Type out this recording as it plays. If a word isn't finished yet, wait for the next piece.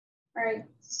All right,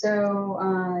 so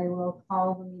I will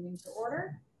call the meeting to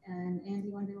order. And Andy,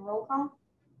 you want to do a roll call?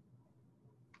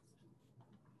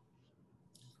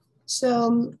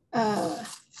 So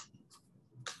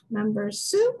Member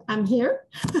Sue, I'm here.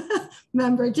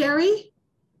 Member Gary?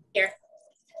 Here.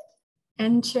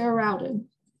 And Chair Rowden?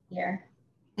 Here.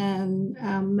 And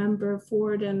Member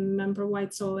Ford and Member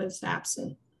Weitzel is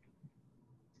absent.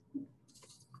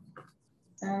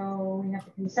 So we have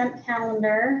the consent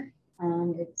calendar.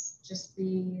 It's just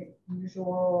the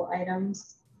usual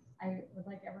items. I would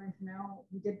like everyone to know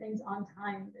we did things on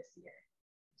time this year.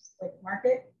 Just like mark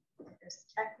it, there's a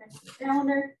check next to the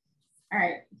calendar. All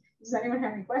right, does anyone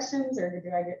have any questions, or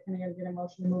can I get a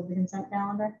motion to move the consent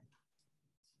calendar?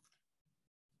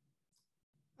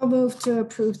 I'll move to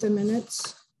approve the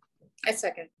minutes. I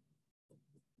second.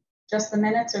 Just the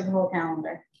minutes or the whole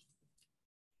calendar?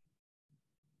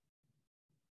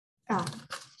 Ah,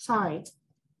 sorry.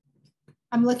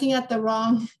 I'm looking at the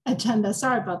wrong agenda.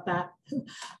 Sorry about that.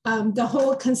 The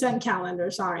whole consent calendar,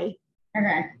 sorry.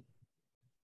 Okay.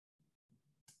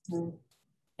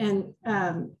 And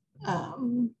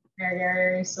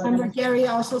Gary, so Member Gary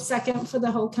also second for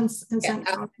the whole consent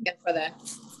calendar. Second for the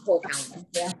whole calendar.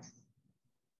 Yeah.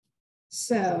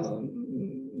 So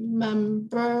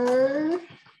Member,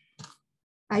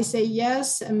 I say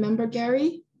yes, and Member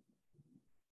Gary?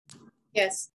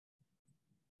 Yes.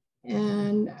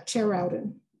 And Chair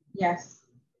Rowden? Yes.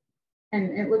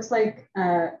 And it looks like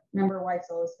Member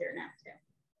Weitzel is here now too.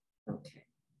 Okay.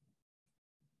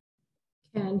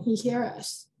 Can he hear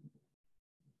us?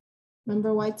 Member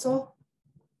Weitzel?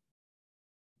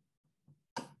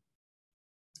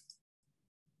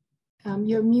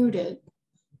 You're muted.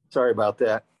 Sorry about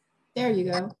that. There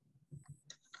you go.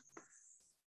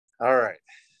 All right.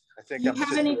 I think Do you I'm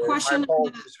have any question? My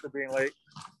apologies for being late.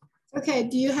 Okay,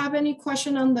 do you have any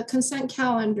question on the consent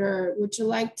calendar? Would you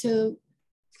like to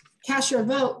cast your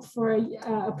vote for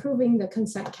approving the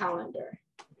consent calendar?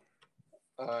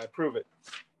 Approve it.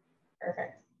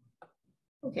 Perfect.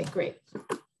 Okay, great.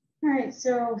 All right,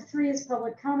 so 3 is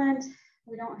public comment.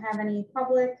 We don't have any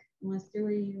public, unless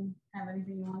Dewey, you have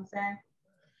anything you want to say?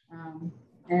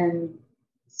 And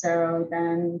so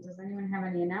then, does anyone have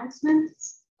any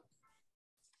announcements?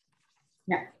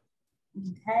 No.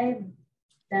 Okay,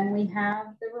 then we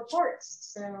have the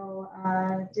reports. So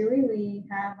Dewey, we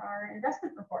have our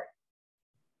investment report.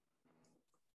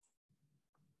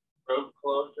 Road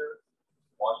closure,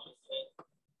 Washington,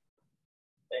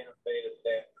 Santa Fe to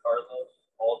San Carlos,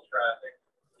 all traffic,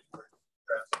 the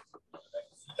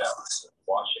next steps,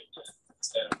 Washington,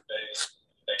 Santa Fe,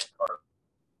 San Carlos.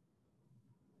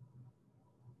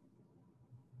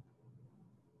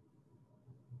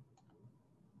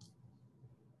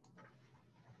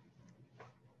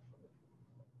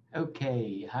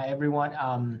 Okay, hi everyone.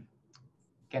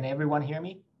 Can everyone hear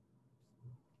me?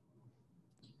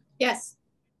 Yes.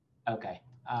 Okay.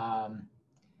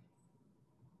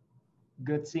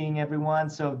 Good seeing everyone.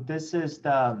 So this is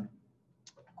the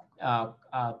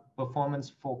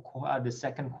performance for the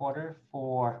second quarter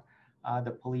for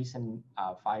the police and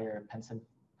fire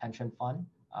pension fund.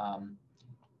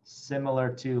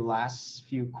 Similar to last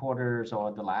few quarters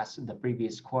or the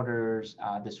previous quarters,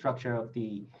 the structure of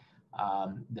the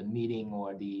meeting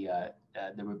or the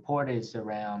report is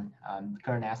around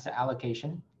current asset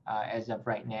allocation. As of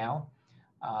right now,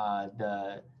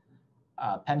 the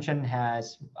pension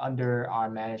has under our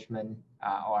management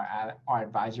or our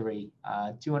advisory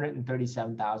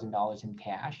 $237,000 in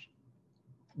cash.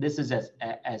 This is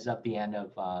as of the end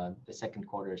of the second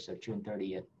quarter, so June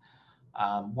 30th.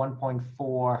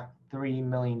 $1.43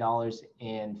 million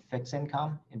in fixed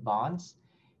income in bonds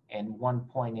and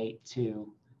 1.82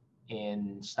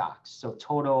 in stocks. So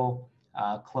total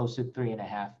close to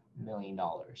 $3.5 million.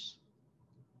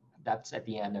 That's at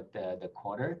the end of the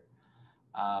quarter.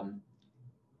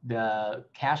 The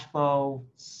cash flow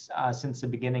since the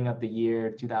beginning of the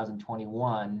year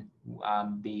 2021,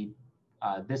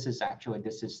 this is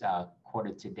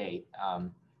quarter to date.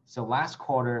 So last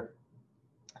quarter,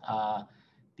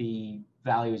 the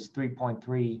value is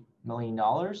 $3.3 million.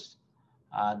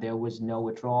 There was no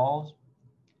withdrawals.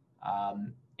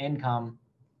 Income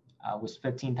was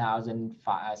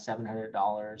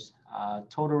 $15,700.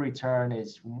 Total return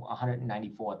is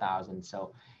 $194,000.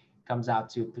 So it comes out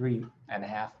to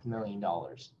 $3.5 million.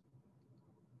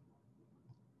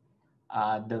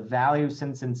 The value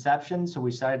since inception, so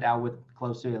we started out with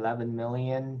close to 11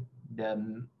 million.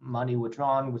 The money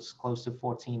withdrawn was close to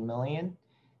 14 million.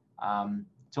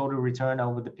 Total return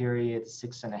over the period,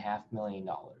 $6.5 million.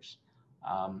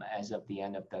 As of the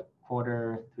end of the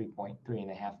quarter,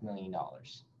 $3.5 million.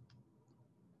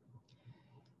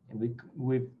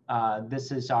 And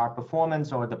this is our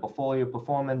performance or the portfolio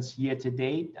performance year to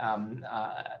date.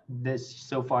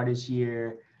 So far this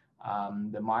year,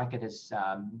 the market has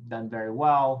done very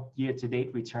well. Year to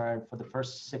date return for the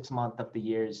first 6 months of the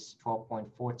year is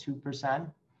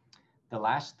 12.42%. The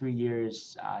last 3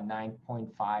 years,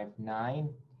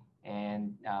 9.59,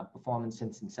 and performance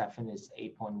since inception is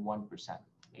 8.1%,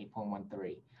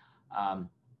 8.13.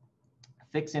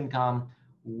 Fixed income,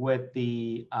 with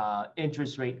the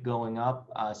interest rate going up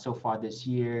so far this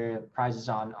year, prices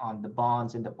on the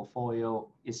bonds in the portfolio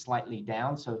is slightly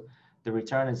down. So the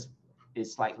return is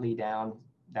slightly down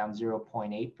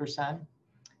 0.8%.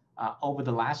 Over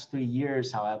the last 3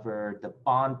 years, however, the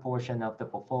bond portion of the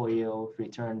portfolio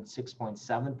returned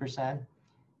 6.7%.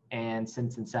 And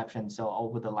since inception, so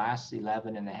over the last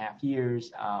 11 and a half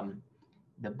years,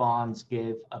 the bonds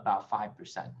give about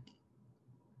 5%.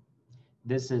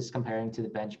 This is comparing to the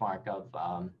benchmark of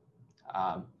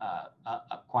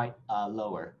quite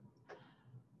lower.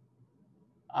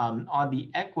 On the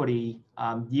equity,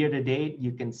 year to date,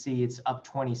 you can see it's up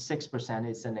 26%.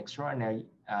 It's an extraordinary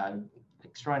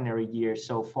year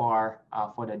so far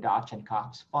for the Dodge and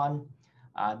Cox fund.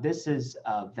 This is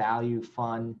a value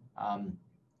fund.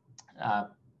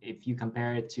 If you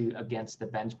compare it against the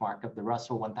benchmark of the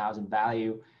Russell 1000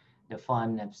 value, the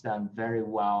fund has done very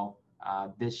well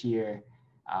this year.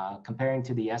 Comparing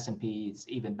to the S&P, it's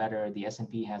even better. The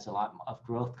S&P has a lot of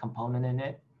growth component in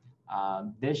it.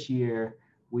 This year,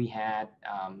 we had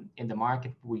in the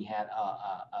market, we had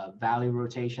a value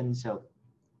rotation. So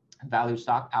value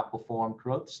stock outperformed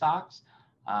growth stocks,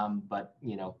 but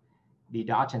the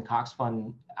Dodge and Cox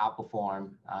fund outperformed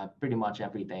pretty much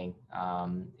everything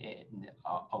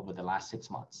over the last 6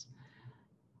 months.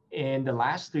 In the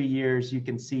last 3 years, you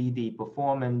can see the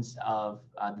performance of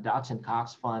the Dodge and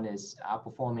Cox fund is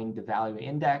outperforming the value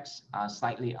index,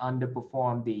 slightly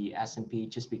underperformed the S&P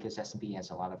just because S&P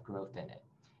has a lot of growth in it.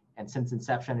 And since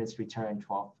inception, it's returned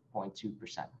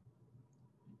 12.2%.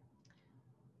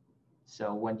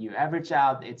 So when you average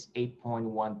out, it's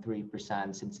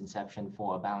 8.13% since inception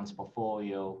for a balanced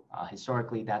portfolio.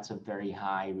 Historically, that's a very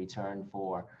high return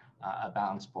for a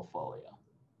balanced portfolio.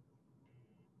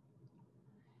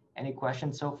 Any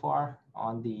questions so far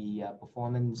on the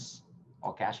performance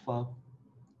or cash flow?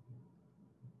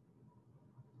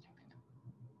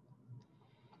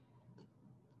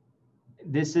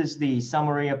 This is the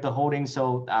summary of the holdings.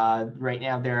 So right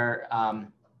now there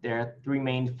are 3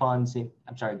 main funds.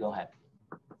 I'm sorry, go ahead.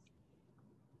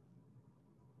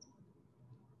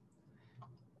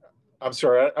 I'm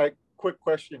sorry, quick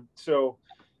question. So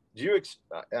do you,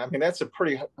 I mean, that's a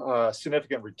pretty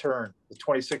significant return, the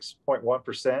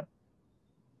 26.1%.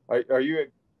 Are you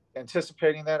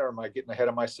anticipating that, or am I getting ahead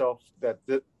of myself that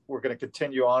we're going to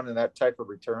continue on in that type of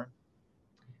return?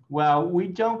 Well, we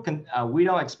don't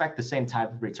expect the same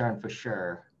type of return for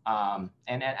sure. And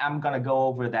I'm going to go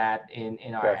over that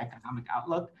in our economic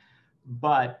outlook,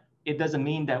 but it doesn't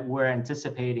mean that we're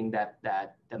anticipating that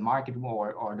the market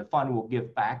or the fund will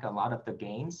give back a lot of the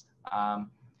gains.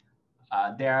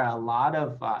 There are a lot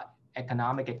of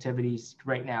economic activities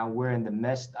right now. We're in the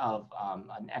midst of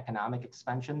an economic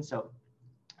expansion. So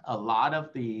a lot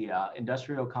of the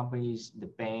industrial companies, the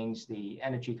banks, the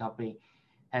energy company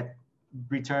had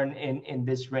returned in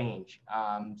this range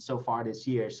so far this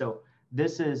year. So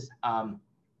this is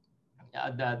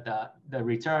the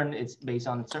return is based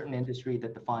on certain industry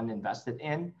that the fund invested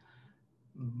in.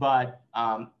 But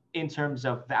in terms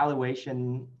of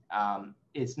valuation,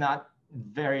 it's not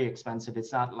very expensive.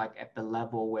 It's not like at the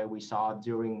level where we saw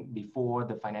before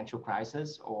the financial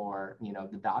crisis or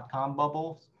the dot-com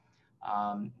bubbles.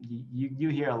 You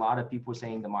hear a lot of people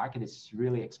saying the market is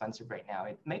really expensive right now.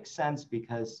 It makes sense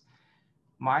because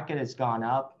market has gone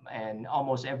up and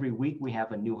almost every week we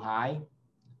have a new high.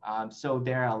 So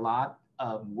there are a lot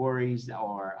of worries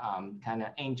or kind of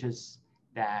anxious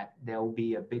that there will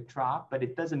be a big drop, but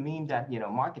it doesn't mean that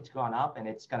market's gone up and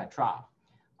it's going to drop.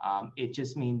 It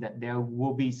just means that there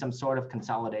will be some sort of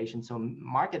consolidation. So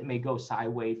market may go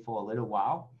sideways for a little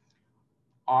while.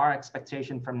 Our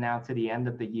expectation from now to the end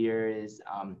of the year is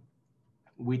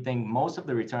we think most of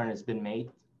the return has been made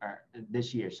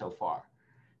this year so far.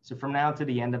 So from now to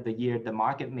the end of the year, the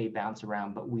market may bounce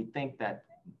around, but we think that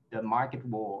the market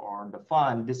will, or the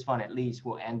fund, this fund at least,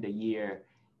 will end the year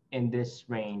in this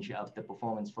range of the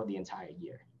performance for the entire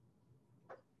year.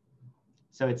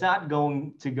 So it's not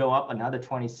going to go up another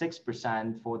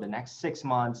 26% for the next 6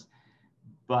 months,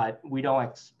 but we don't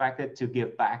expect it to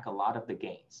give back a lot of the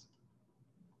gains.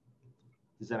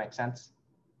 Does that make sense?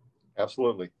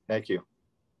 Absolutely. Thank you.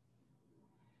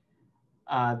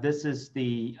 This is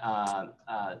the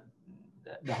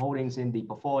the holdings in the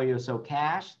portfolio. So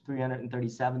cash,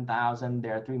 337,000.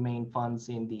 There are three main funds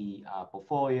in the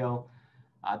portfolio.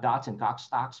 Dodge and Cox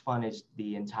Stocks Fund is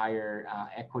the entire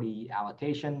equity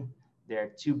allocation. There are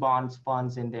two bonds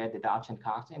funds in there, the Dodge and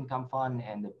Cox Income Fund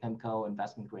and the PIMCO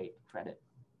Investment Grade Credit.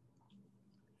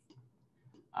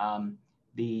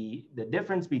 The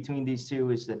difference between these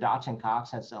two is the Dodge and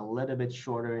Cox has a little bit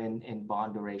shorter in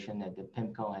bond duration and the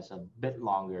PIMCO has a bit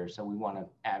longer, so we want to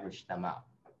average them out.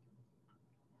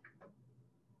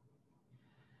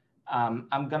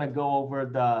 I'm going to go over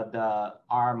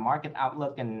our market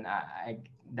outlook, and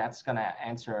that's going to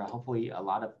answer hopefully a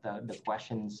lot of the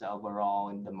questions overall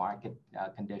in the market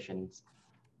conditions.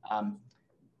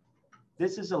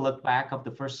 This is a look back of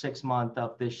the first 6 months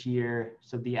of this year.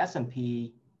 So the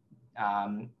S&P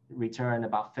returned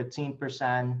about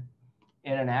 15%.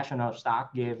 International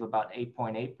stock gave about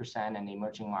 8.8%, and the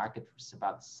emerging market was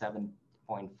about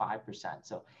 7.5%.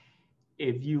 So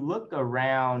if you look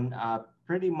around,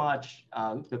 pretty much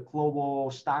the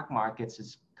global stock markets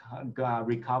is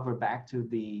recover back to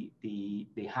the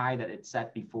high that it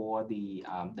set before the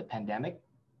pandemic,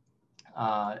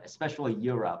 especially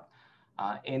Europe.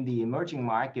 In the emerging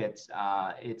markets,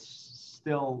 it's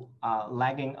still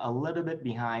lagging a little bit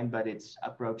behind, but it's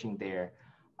approaching there.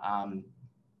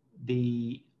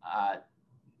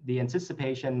 The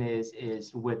anticipation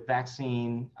is with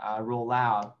vaccine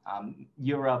rollout,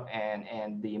 Europe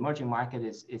and the emerging market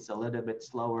is a little bit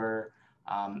slower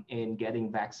in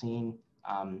getting vaccine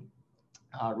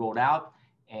rolled out.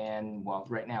 And well,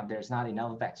 right now there's not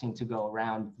enough vaccine to go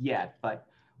around yet, but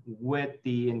with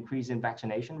the increase in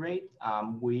vaccination rate,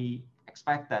 we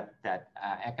expect that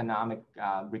economic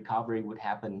recovery would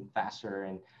happen faster,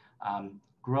 and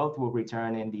growth will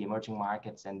return in the emerging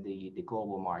markets and the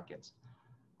global markets.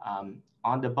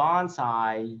 On the bond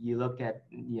side, you look at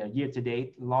year to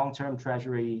date, long-term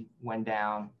treasury went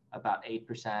down about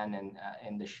 8%, and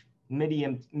in the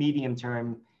medium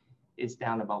term is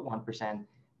down about 1%.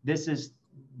 This is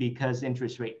because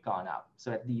interest rate gone up.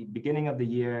 So at the beginning of the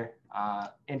year,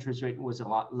 interest rate was a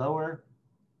lot lower.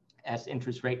 As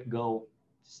interest rate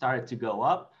started to go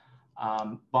up,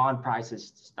 bond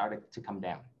prices started to come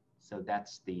down. So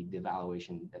that's the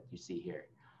valuation that you see here.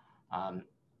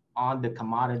 On the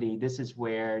commodity, this is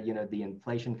where the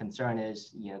inflation concern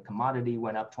is. Commodity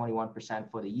went up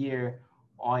 21% for the year.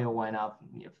 Oil went up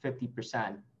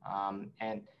 50%,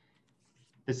 and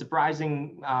the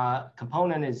surprising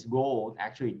component is gold,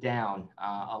 actually down.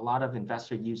 A lot of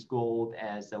investors use gold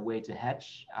as a way to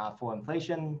hedge for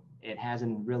inflation. It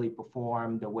hasn't really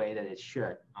performed the way that it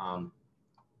should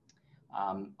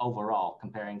overall,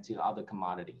 comparing to other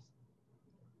commodities.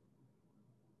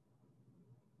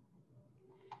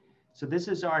 So this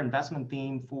is our investment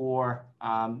theme for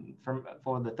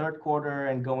the third quarter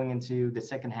and going into the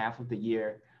second half of the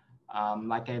year.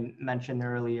 Like I mentioned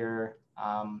earlier,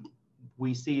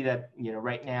 we see that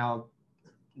right now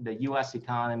the U.S.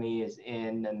 economy is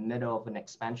in the middle of an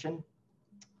expansion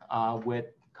with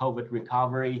COVID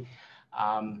recovery,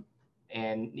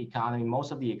 and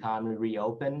most of the economy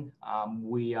reopened.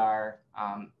 We are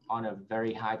on a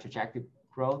very high trajectory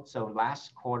growth. So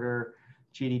last quarter,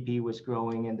 GDP was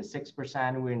growing in the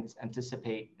 6%. We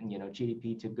anticipate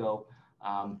GDP to go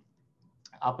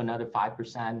up another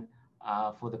 5%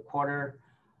 for the quarter.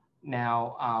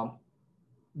 Now,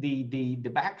 the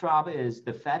backdrop is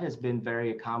the Fed has been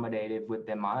very accommodative with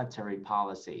their monetary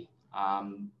policy.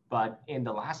 But in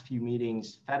the last few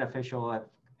meetings, Fed officials have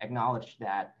acknowledged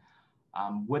that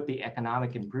with the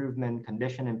economic improvement,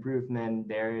 condition improvement,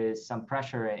 there is some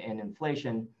pressure in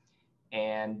inflation,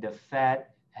 and the Fed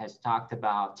has talked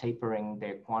about tapering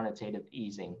their quantitative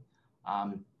easing.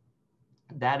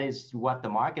 That is what the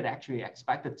market actually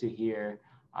expected to hear,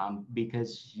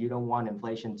 because you don't want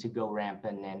inflation to go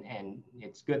rampant, and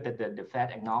it's good that the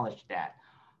Fed acknowledged that.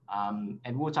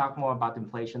 And we'll talk more about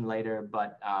inflation later,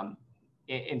 but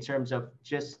in terms of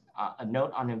just a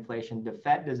note on inflation, the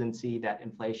Fed doesn't see that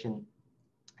inflation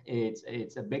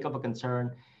it's a big of a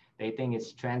concern. They think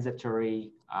it's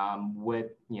transitory.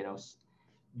 With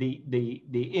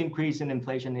the increase in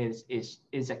inflation is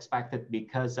expected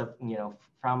because of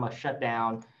from a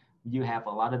shutdown, you have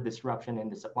a lot of disruption in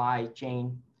the supply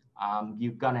chain.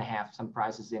 You're gonna have some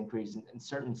prices increase in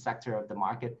certain sector of the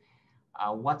market.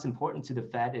 What's important to the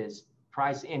Fed is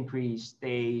price increase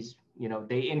stays,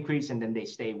 they increase and then they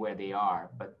stay where they are,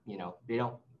 but they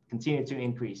don't continue to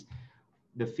increase.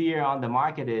 The fear on the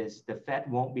market is the Fed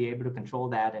won't be able to control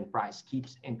that and price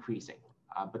keeps increasing.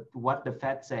 But what the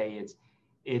Fed say is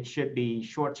it should be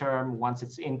short term. Once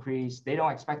it's increased, they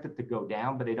don't expect it to go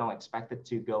down, but they don't expect it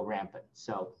to go rampant.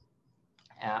 So,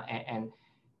 and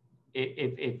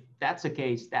if that's the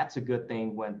case, that's a good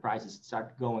thing when prices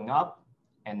start going up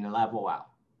and level out.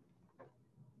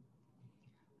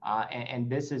 And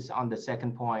this is on the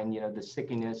second point, the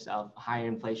stickiness of higher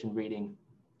inflation reading.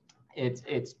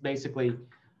 It's basically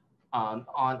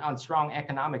on strong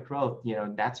economic growth,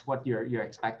 that's what you're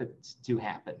expected to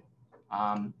happen.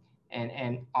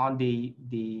 And on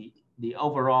the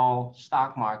overall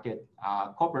stock market,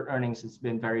 corporate earnings has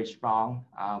been very strong.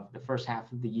 The first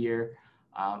half of the year,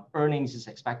 earnings is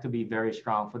expected to be very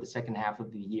strong for the second half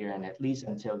of the year and at least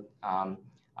until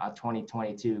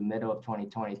 2022, middle of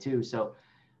 2022. So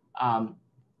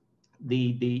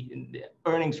the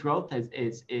earnings growth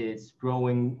is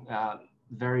growing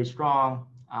very strong.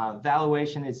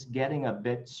 Valuation is getting a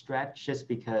bit stretched just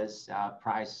because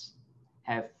price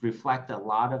have reflected a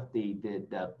lot of the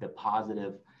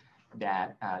positive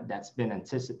that's been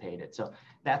anticipated. So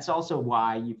that's also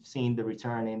why you've seen the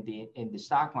return in the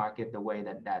stock market the way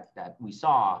that we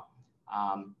saw.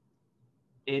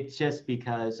 It's just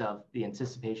because of the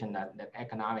anticipation that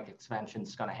economic expansion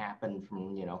is going to happen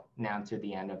from now to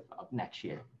the end of next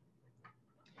year.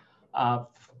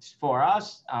 For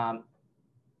us,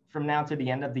 from now to the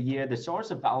end of the year, the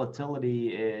source of volatility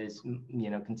is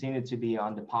continue to be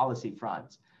on the policy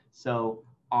front. So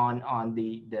on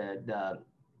the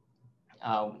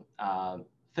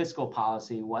fiscal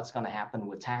policy, what's going to happen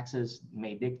with taxes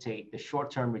may dictate the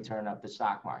short-term return of the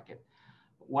stock market.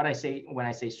 What I say when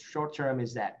I say short-term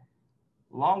is that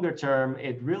longer term,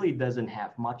 it really doesn't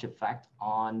have much effect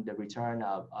on the return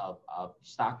of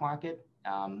stock market.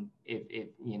 If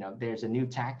there's a new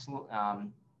tax,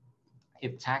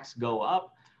 if tax go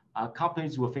up,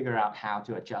 companies will figure out how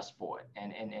to adjust for it.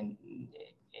 And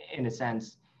in a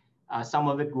sense, some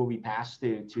of it will be passed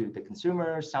to the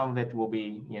consumer. Some of it will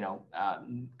be,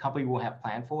 company will have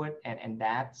planned for it. And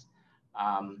that's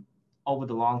over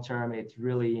the long term, it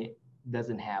really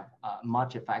doesn't have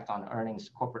much effect on earnings,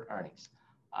 corporate earnings.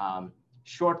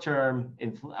 Short term,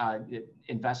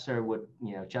 investor would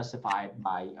justify it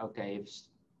by, okay, if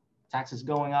tax is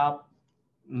going up,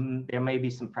 there may be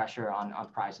some pressure on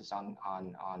prices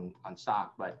on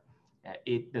stock, but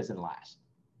it doesn't last.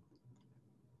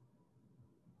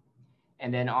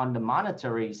 And then on the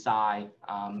monetary side,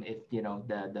 if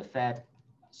the Fed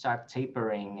start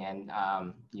tapering and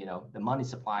the money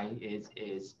supply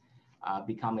is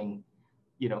becoming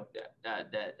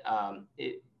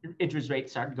interest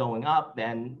rates start going up,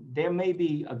 then there may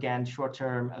be again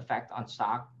short-term effect on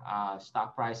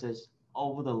stock prices.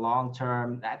 Over the long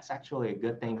term, that's actually a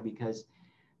good thing because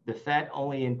the Fed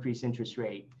only increase interest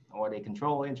rate or they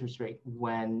control interest rate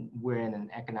when we're in an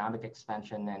economic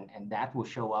expansion, and that will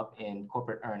show up in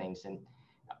corporate earnings. And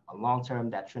long term,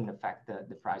 that shouldn't affect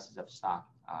the prices of stock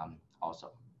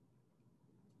also.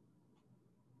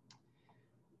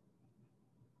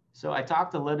 So I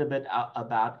talked a little bit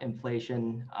about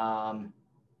inflation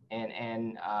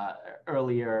and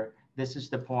earlier. This is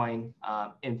the point.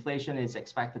 Inflation is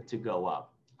expected to go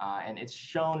up, and it's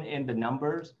shown in the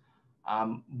numbers.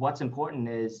 What's important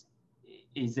is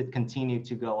it continue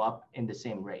to go up in the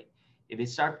same rate. If it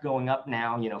starts going up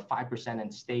now, 5%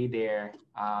 and stay there,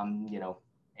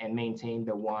 and maintain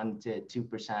the 1 to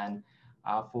 2%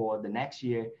 for the next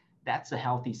year, that's a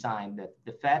healthy sign that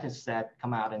the Fed has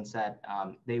come out and said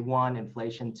they want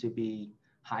inflation to be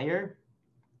higher,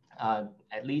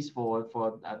 at least for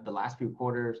the last few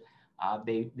quarters.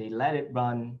 They let it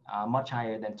run much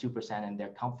higher than 2%, and they're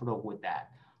comfortable with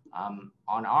that.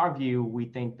 On our view, we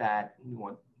think that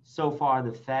so far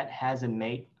the Fed hasn't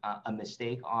made a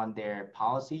mistake on their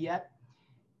policy yet,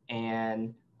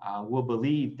 and we'll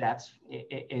believe that's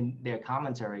in their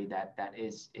commentary that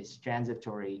is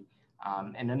transitory,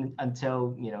 and then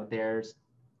until there's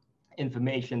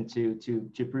information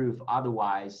to prove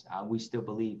otherwise, we still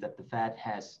believe that the Fed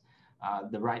has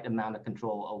the right amount of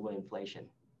control over inflation.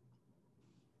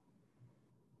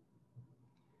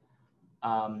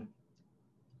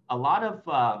 A lot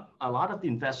of the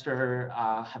investors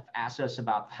have asked us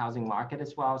about the housing market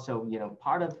as well. So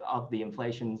part of the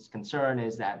inflation's concern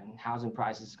is that housing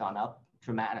prices gone up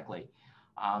dramatically,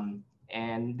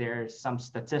 and there's some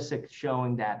statistics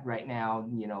showing that right now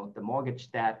the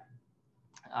mortgage debt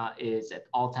is at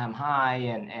all-time high,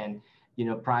 and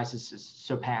prices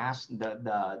surpassed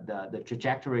the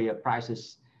trajectory of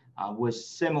prices. Was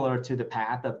similar to the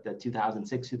path of the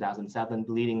 2006, 2007,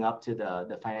 leading up to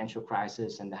the financial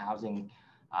crisis and the housing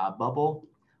bubble.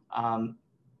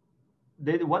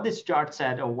 What this chart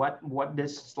said, or what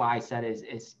this slide said,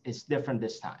 is different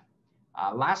this time.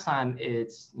 Last time,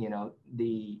 it's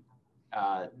the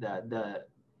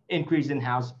increase in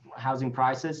housing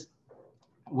prices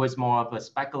was more of a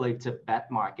speculative bet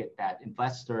market that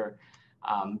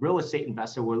real estate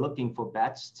investor were looking for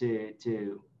bets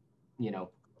to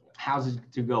houses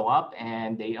to go up,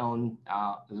 and they own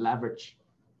leverage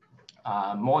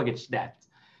mortgage debt,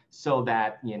 so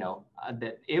that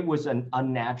that it was an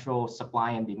unnatural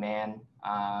supply and demand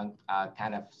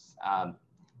kind of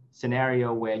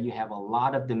scenario where you have a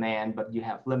lot of demand but you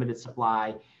have limited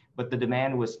supply, but the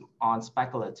demand was on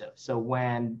speculative. So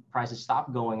when prices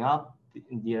stopped going up,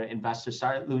 investors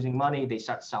started losing money, they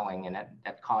start selling, and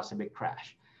that caused a big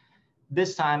crash.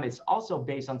 This time it's also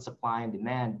based on supply and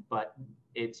demand, but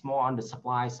it's more on the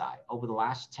supply side. Over the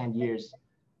last 10 years,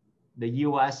 the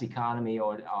US economy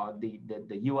or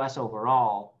the US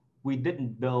overall, we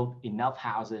didn't build enough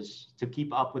houses to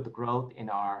keep up with the growth in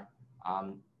our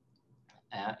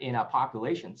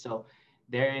population. So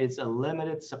there is a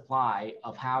limited supply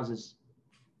of houses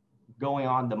going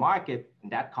on the market,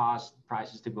 and that caused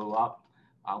prices to go up.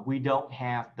 We don't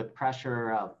have the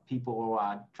pressure of people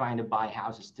trying to buy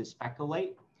houses to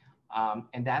speculate.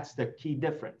 And that's the key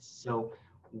difference. So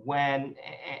and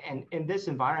in this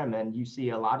environment, you see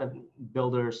a lot of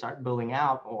builders start building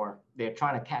out, or they're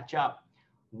trying to catch up.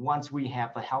 Once we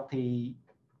have a healthy,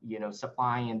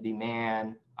 supply and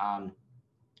demand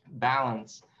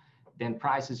balance, then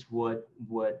prices would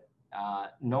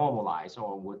normalize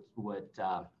or would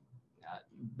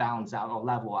balance out or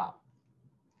level out.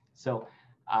 So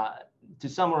to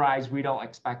summarize, we don't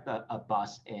expect a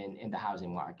bust in the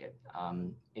housing market.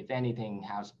 If anything,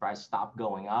 house price stopped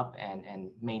going up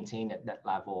and maintained at that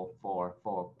level for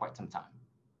quite some time.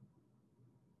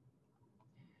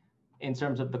 In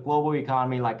terms of the global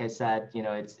economy, like I said,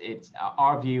 it's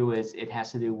our view is it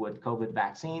has to do with COVID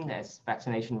vaccine. As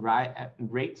vaccination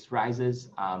rates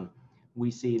rises,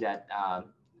 we see that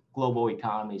global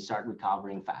economies start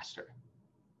recovering faster.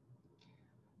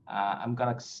 I'm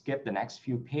gonna skip the next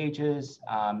few pages.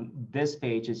 This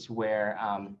page is where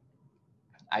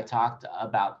I talked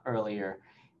about earlier.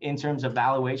 In terms of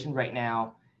valuation right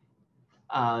now,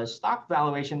 stock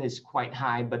valuation is quite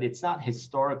high, but it's not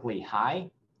historically high.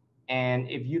 And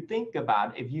if you think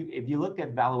about, if you look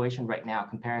at valuation right now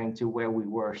comparing to where we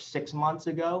were 6 months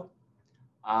ago,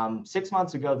 6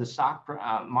 months ago, the stock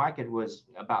market was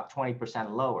about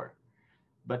 20% lower.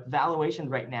 But valuation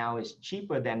right now is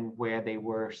cheaper than where they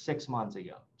were 6 months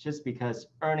ago, just because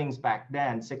earnings back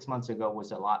then, 6 months ago,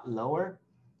 was a lot lower.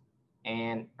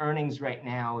 And earnings right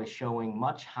now is showing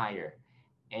much higher.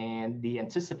 And the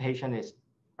anticipation is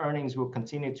earnings will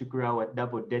continue to grow at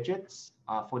double digits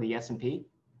for the S&P.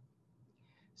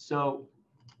 So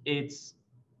it's,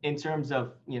 in terms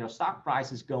of stock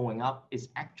prices going up, is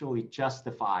actually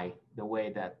justify the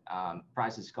way that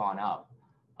price has gone up,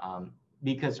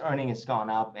 because earning has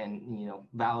gone up and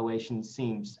valuation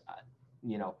seems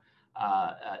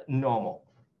normal.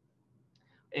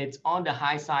 It's on the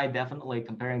high side, definitely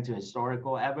comparing to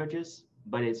historical averages,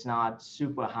 but it's not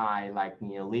super high like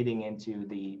leading into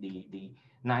the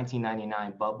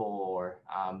 1999 bubble or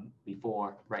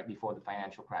right before the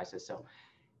financial crisis. So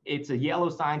it's a yellow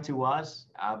sign to us,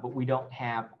 but we don't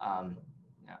have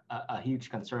a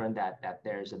huge concern that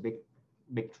there's a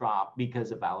big drop because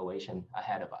of valuation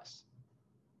ahead of us.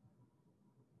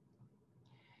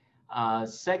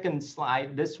 Second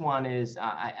slide, this one is,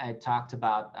 I talked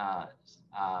about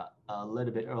a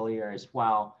little bit earlier as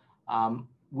well.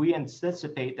 We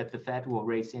anticipate that the Fed will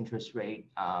raise interest rate,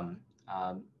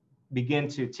 begin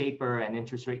to taper and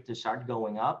interest rate to start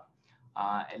going up,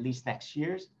 at least next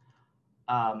year's.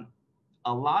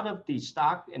 A lot of the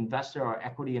stock investor or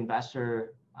equity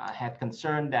investor had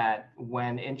concern that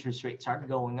when interest rates start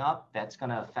going up, that's going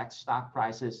to affect stock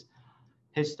prices.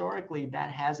 Historically,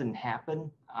 that hasn't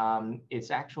happened.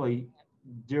 It's actually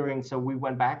so we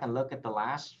went back and looked at the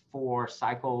last 4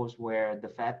 cycles where the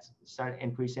Fed started to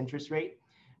increase interest rate,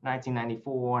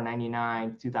 1994,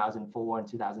 99, 2004, and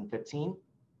 2015.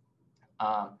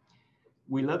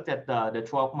 We looked at the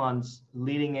 12 months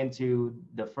leading into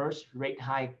the first rate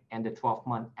hike and the 12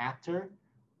 month after.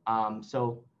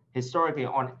 So historically,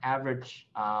 on average,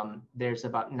 there's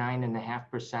about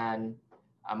 9.5%.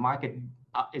 Market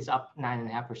is up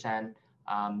 9.5%.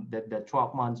 The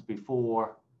 12 months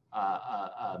before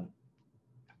a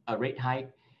rate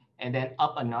hike, and then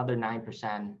up another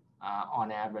 9%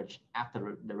 on average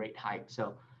after the rate hike.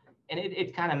 So. And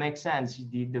it kind of makes sense.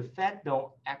 The Fed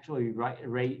don't actually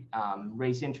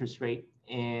raise interest rate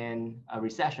in a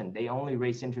recession. They only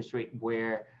raise interest rate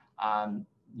where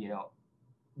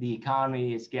the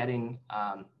economy is getting.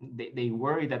 They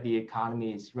worry that the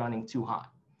economy is running too hot.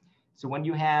 So when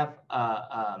you have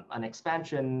an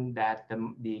expansion that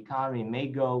the economy may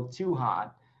go too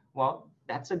hot, well,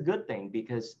 that's a good thing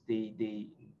because the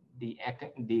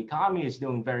the economy is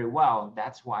doing very well.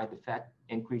 That's why the Fed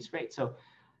increased rates. So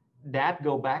that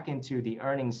go back into the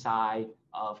earnings side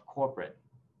of corporate,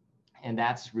 and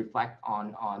that's reflect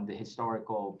on the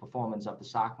historical performance of the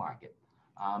stock market.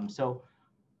 So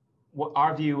what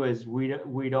our view is,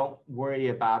 we don't worry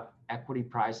about equity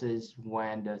prices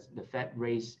when the Fed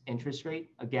raised interest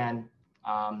rate. Again,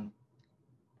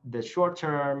 the short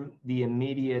term, the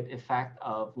immediate effect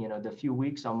of the few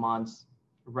weeks or months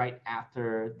right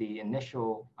after the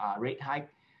initial rate hike,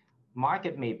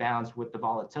 market may bounce with the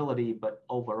volatility, but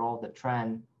overall the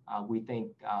trend, we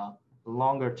think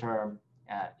longer term,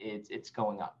 it's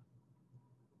going up.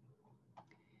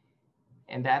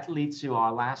 And that leads to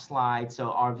our last slide.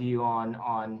 So our view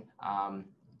on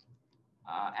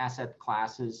asset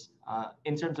classes.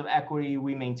 In terms of equity,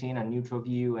 we maintain a neutral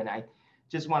view. And I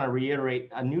just want to reiterate,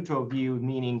 a neutral view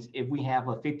meaning if we have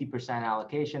a 50%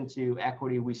 allocation to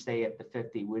equity, we stay at the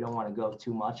 50. We don't want to go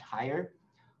too much higher.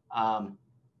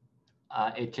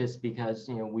 It's just because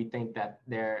we think that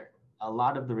a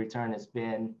lot of the return has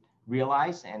been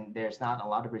realized, and there's not a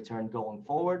lot of return going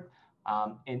forward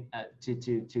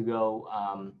to go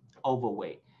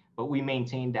overweight. But we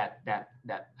maintain that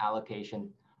allocation.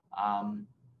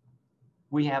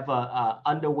 We have a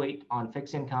underweight on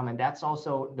fixed income, and that's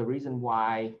also the reason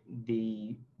why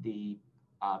the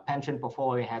pension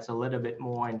portfolio has a little bit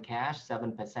more in cash,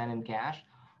 7% in cash.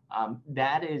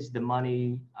 That is the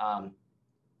money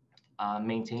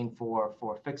maintained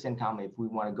for fixed income. If we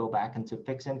want to go back into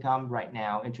fixed income right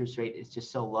now, interest rate is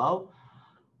just so low.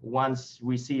 Once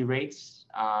we see rates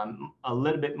a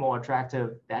little bit more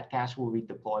attractive, that cash will be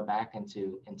deployed back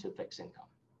into fixed income.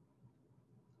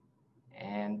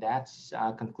 And that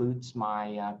concludes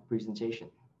my presentation.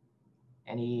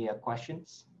 Any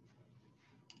questions?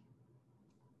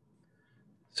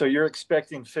 So you're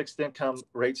expecting fixed income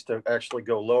rates to actually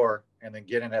go lower and then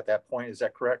get in at that point, is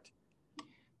that correct?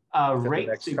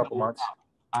 Rates the next couple months.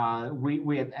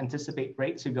 We anticipate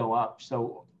rates to go up.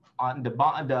 So on the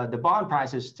bond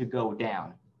prices to go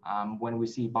down. When we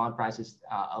see bond prices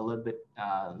a little bit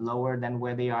lower than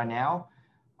where they are now,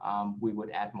 we would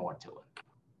add more to it.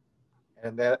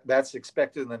 And that's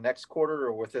expected in the next quarter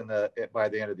or by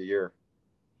the end of the year?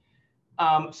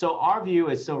 So our view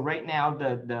is, so right now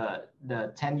the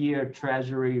 10-year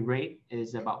treasury rate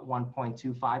is about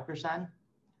 1.25%.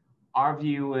 Our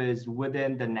view is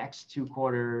within the next 2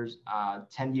 quarters,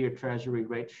 10-year treasury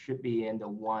rate should be in the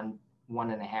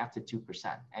 1.5% to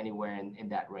 2%, anywhere in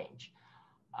that range.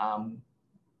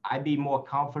 I'd be more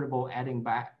comfortable adding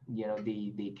back,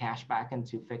 the cash back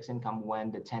into fixed income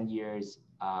when the 10 years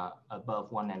above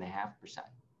 1.5%.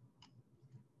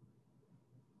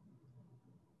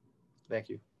 Thank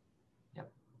you.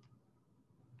 Yep.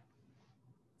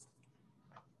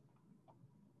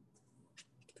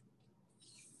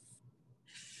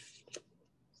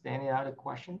 Is there any other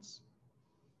questions?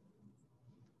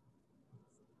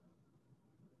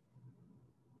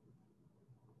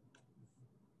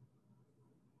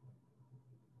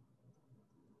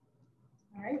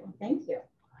 All right, well, thank you.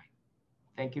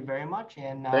 Thank you very much.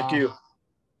 And thank you.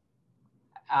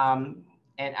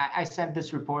 And I sent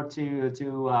this report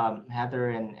to Heather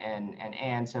and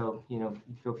Ann, so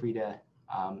feel free to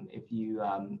if you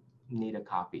need a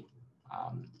copy.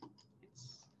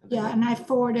 Yeah, and I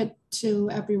forwarded to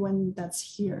everyone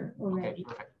that's here already. Okay,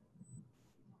 perfect.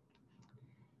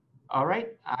 All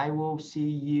right, I will see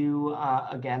you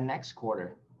again next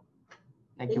quarter.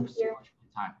 Thank you so much for your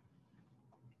time.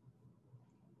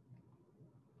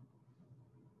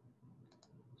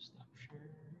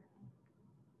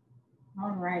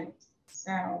 All right,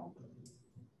 so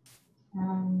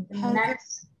the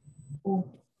next.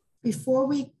 Before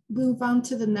we move on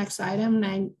to the next item, and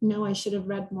I know I should have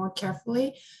read more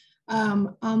carefully,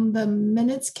 on the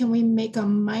minutes, can we make a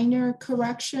minor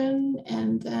correction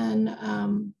and then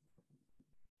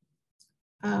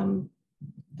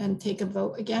and take a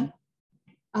vote again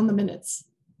on the minutes?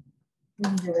 You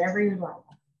can do whatever you like.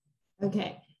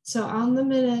 Okay. So on the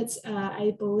minutes,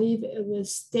 I believe it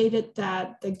was stated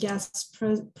that the guests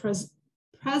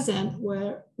present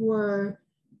were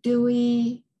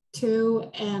Dewey, Tu,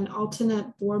 and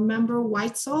alternate board member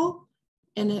Weitzel,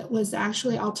 and it was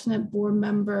actually alternate board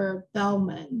member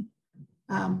Bellman.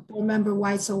 Board member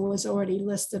Weitzel was already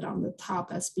listed on the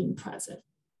top as being present.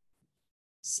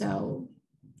 So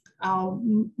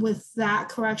with that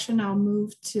correction, I'll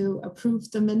move to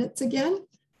approve the minutes again.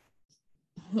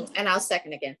 And I'll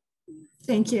second again.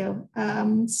 Thank you.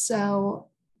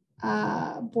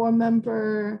 Board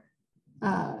member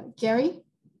Gary?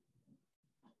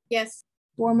 Yes.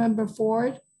 Board member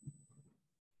Ford?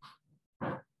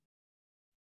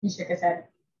 He shook his head.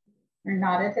 Or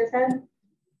nodded his head?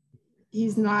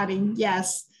 He's nodding,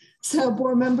 yes. So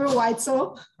Board Member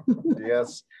Weitzel.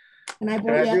 Yes. And I Can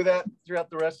vote I yes. do that throughout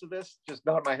the rest of this? Just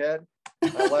nod my head?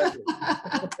 I like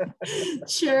it.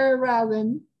 Chair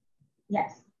Robin.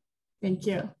 Yes. Thank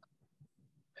you.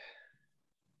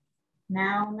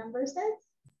 Now number 6.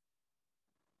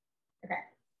 Okay,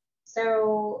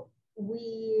 so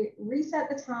we reset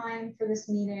the time for this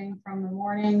meeting from the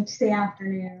morning to the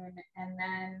afternoon, and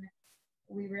then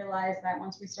we realized that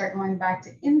once we start going back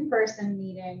to in-person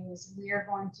meetings, we are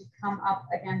going to come up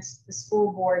against the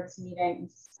school board's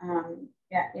meetings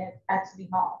at City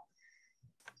Hall.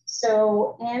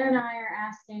 So Ann and I are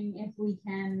asking if we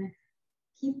can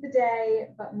keep the day,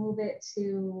 but move it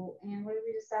to, and what did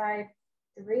we decide?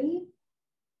 3?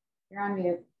 You're on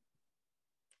mute.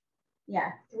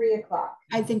 Yeah, 3 o'clock.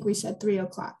 I think we said 3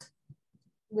 o'clock.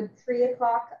 Would 3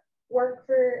 o'clock work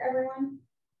for everyone?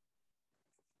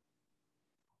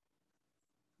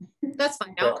 That's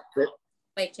fine. I'll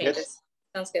make changes. Yes.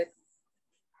 Sounds good.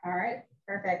 All right,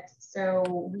 perfect.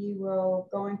 So we will,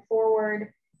 going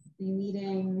forward, be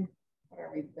meeting, what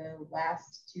are we, the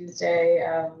last Tuesday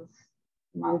of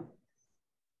month?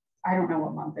 I don't know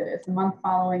what month it is. The month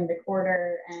following the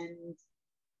quarter and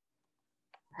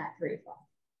at 3 o'clock.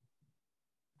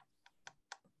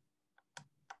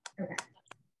 Okay.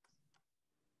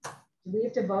 Do we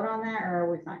have to vote on that, or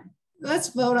are we fine? Let's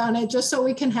vote on it just so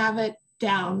we can have it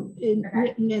down in, Okay.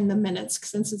 written in the minutes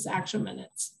since it's actual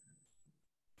minutes.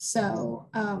 So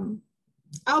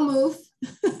I'll move.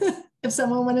 If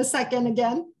someone want a second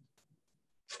again.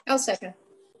 I'll second.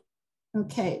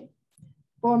 Okay.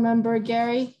 Board Member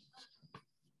Gary.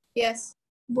 Yes.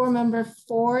 Board Member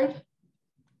Ford.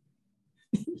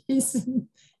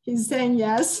 he's saying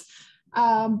yes.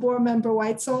 Board Member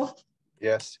Weitzel.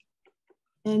 Yes.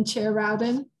 And Chair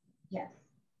Rowden. Yes.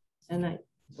 And I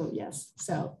vote yes.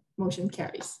 So motion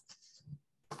carries.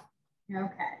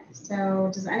 Okay,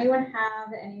 so does anyone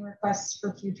have any requests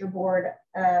for future board,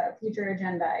 future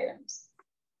agenda items?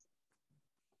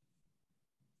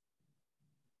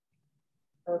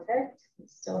 Perfect, we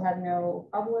still have no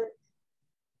public.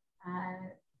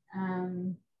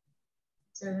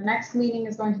 So the next meeting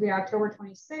is going to be October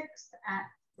 26th at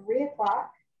 3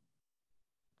 o'clock.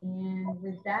 And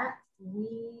with that,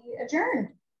 we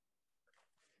adjourn.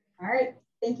 All right,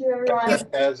 thank you everyone.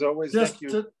 As always, thank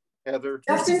you, Heather.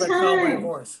 Just Just in as I call my time.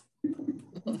 horse.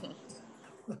 You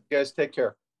guys take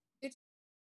care.